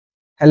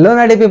Hello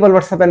naughty people,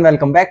 what's up and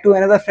welcome back to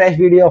another fresh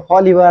video of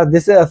Hollywood.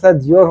 This is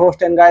Asad, your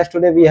host, and guys,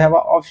 today we have an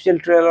official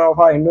trailer of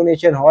our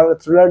Indonesian horror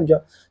thriller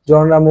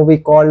genre movie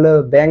called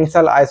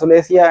Bangsal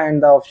Isolasi,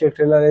 and the official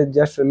trailer is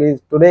just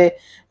released today.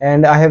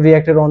 And I have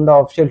reacted on the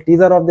official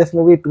teaser of this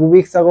movie 2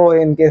 weeks ago.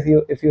 In case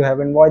if you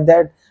haven't watched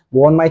that,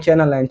 go on my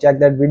channel and check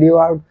that video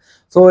out.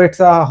 So it's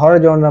a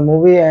horror genre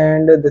movie,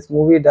 and this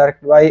movie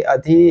directed by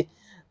Adhi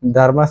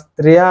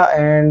Dharmastriya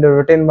and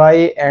written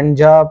by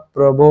Anja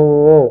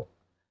Prabhu.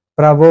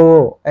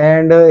 Bravo!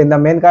 And in the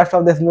main cast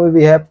of this movie,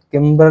 we have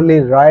Kimberly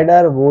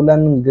Ryder,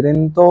 Volan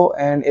Grinto,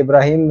 and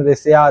Ibrahim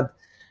Resiad.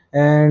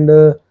 And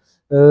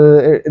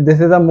this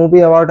is a movie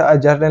about a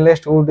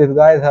journalist who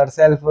disguises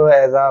herself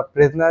as a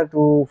prisoner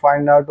to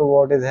find out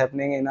what is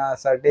happening in a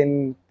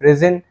certain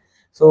prison.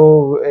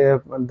 So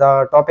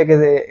the topic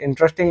is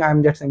interesting.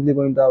 I'm just simply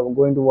going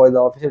to watch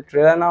the official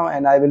trailer now,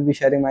 and I will be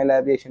sharing my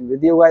live reaction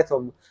with you guys.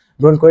 So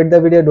don't quit the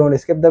video, don't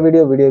skip the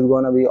video is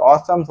gonna be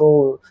awesome.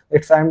 So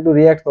it's time to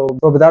react. So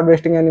without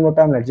wasting any more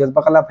time, let's just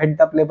buckle up, hit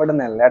the play button,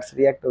 and let's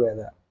react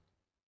together.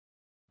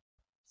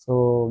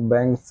 So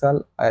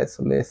Bangsal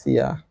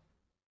Isolasi.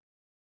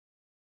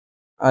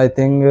 I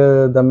think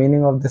the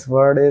meaning of this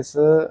word is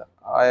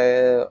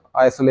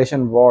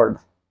isolation ward.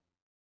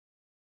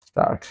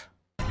 Start.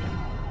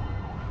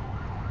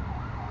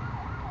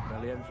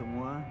 Kalian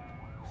semua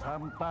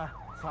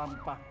sampah.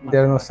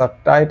 There are no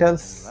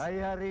subtitles,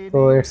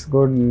 so it's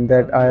good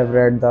that I have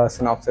read the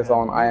synopsis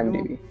on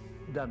IMDb.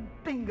 Dan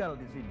tinggal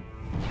di sini.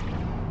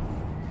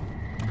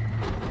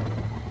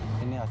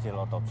 Ini hasil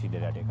otopsi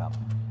dari adik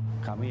kamu.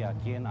 Kami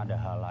yakin ada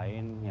hal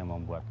lain yang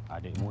membuat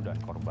adikmu dan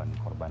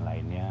korban-korban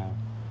lainnya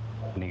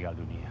meninggal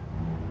dunia.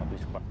 Tapi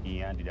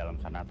sepertinya di dalam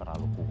sana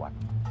terlalu kuat.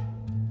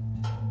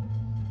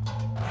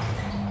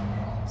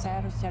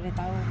 Saya harus cari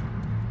tahu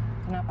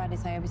kenapa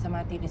adik saya bisa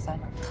mati di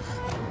sana.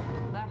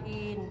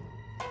 Lain.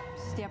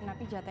 Setiap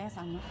napi jatahnya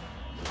sama.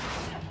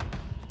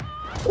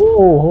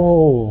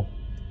 Oh.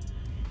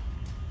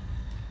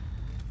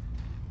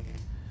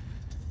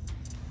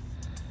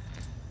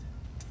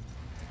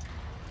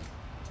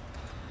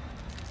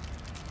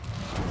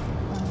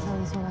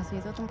 Bangsal Isolasi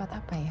itu tempat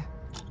apa ya?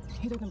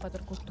 Itu tempat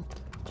terkutuk.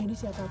 Jadi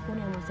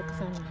siapapun yang masuk ke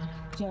sana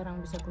jarang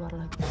bisa keluar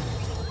lagi.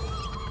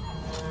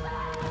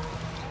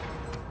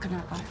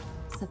 Kenapa?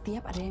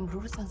 Setiap ada yang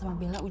berurusan sama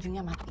Bella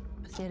ujungnya mati.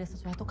 Pasti ada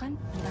sesuatu kan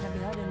antara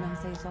Bella dan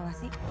Bangsal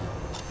Isolasi.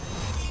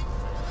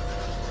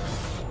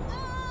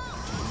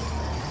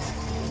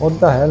 What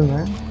the hell,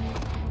 man?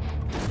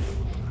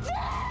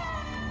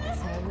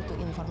 Saya butuh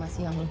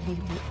informasi yang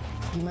lebih, Bu.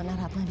 Gimana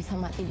Ratna bisa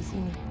mati di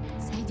sini?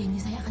 Saya janji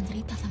saya akan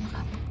cerita sama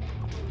kamu.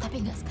 Tapi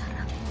nggak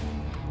sekarang.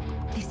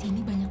 Di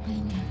sini banyak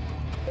pelindung.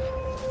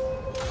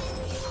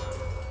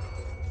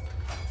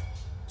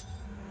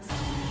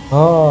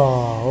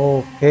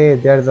 Oh, okay.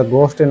 There's a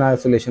ghost in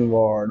isolation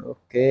ward.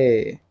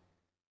 Okay.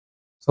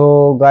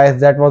 So,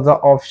 guys, that was the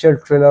official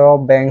trailer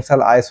of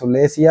Bangsal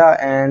Isolasi,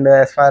 and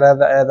as far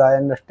as I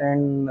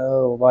understand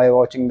by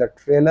watching the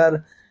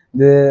trailer,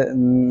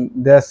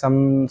 there's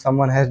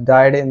someone has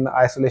died in the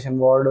isolation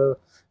ward,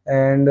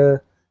 and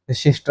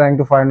she's trying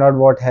to find out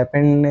what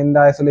happened in the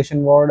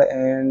isolation ward,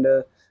 and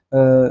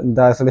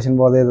the isolation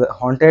ward is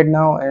haunted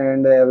now,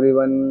 and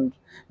everyone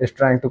is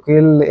trying to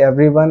kill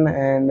everyone,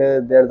 and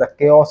there's a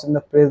chaos in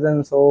the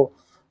prison. So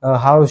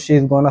how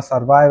she's gonna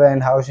survive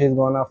and how she's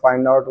gonna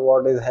find out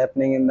what is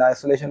happening in the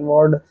isolation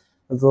ward.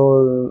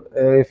 So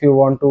if you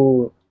want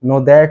to know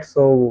that,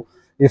 so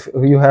if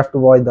you have to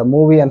watch the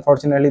movie.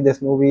 Unfortunately,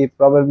 this movie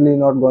probably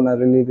not gonna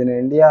release in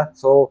India.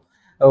 So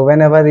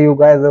whenever you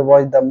guys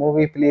watch the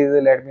movie, please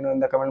let me know in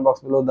the comment box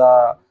below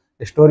the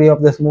story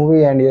of this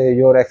movie and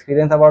your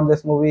experience about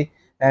this movie.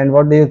 And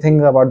what do you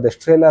think about this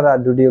trailer? Or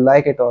did you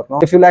like it or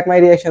not? If you like my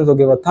reaction, so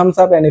give a thumbs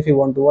up. And if you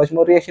want to watch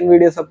more reaction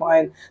videos of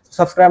mine,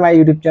 subscribe my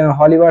YouTube channel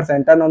Hollywood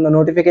and turn on the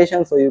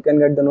notifications so you can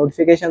get the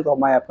notifications of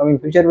my upcoming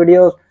future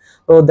videos.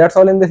 So that's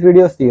all in this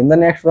video. See you in the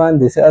next one.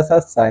 This is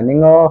us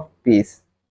signing off. Peace.